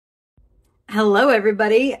Hello,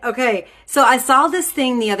 everybody. Okay, so I saw this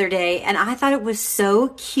thing the other day and I thought it was so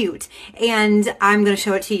cute and I'm going to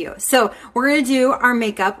show it to you. So we're going to do our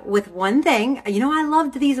makeup with one thing. You know, I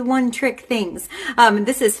loved these one trick things.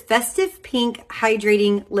 This is Festive Pink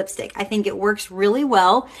Hydrating Lipstick. I think it works really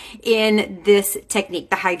well in this technique,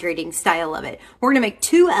 the hydrating style of it. We're going to make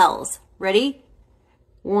two L's. Ready?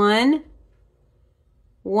 One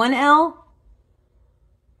L,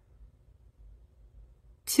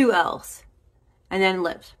 two L's. And then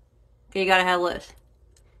lips. Okay, you gotta have lips.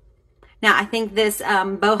 Now, I think this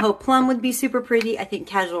boho plum would be super pretty. I think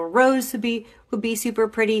casual rose would be super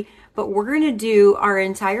pretty. But we're gonna do our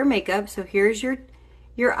entire makeup. So here's your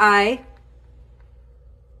eye.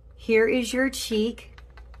 Here is your cheek.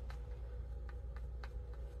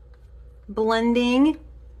 Blending. You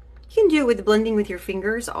can do it with blending with your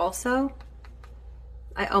fingers also.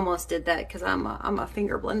 I almost did that because I'm a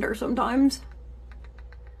finger blender sometimes.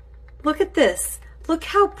 Look at this. Look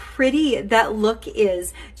how pretty that look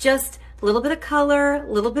is. Just a little bit of color,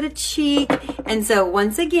 a little bit of cheek. And so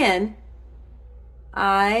once again,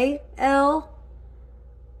 eye, L,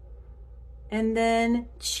 and then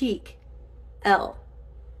cheek, L.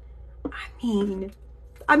 I mean,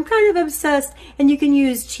 I'm kind of obsessed. And you can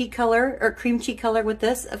use cheek color or cream cheek color with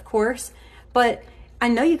this, of course. But I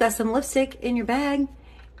know you got some lipstick in your bag.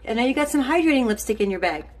 I know you got some hydrating lipstick in your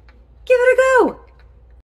bag. Give it a go.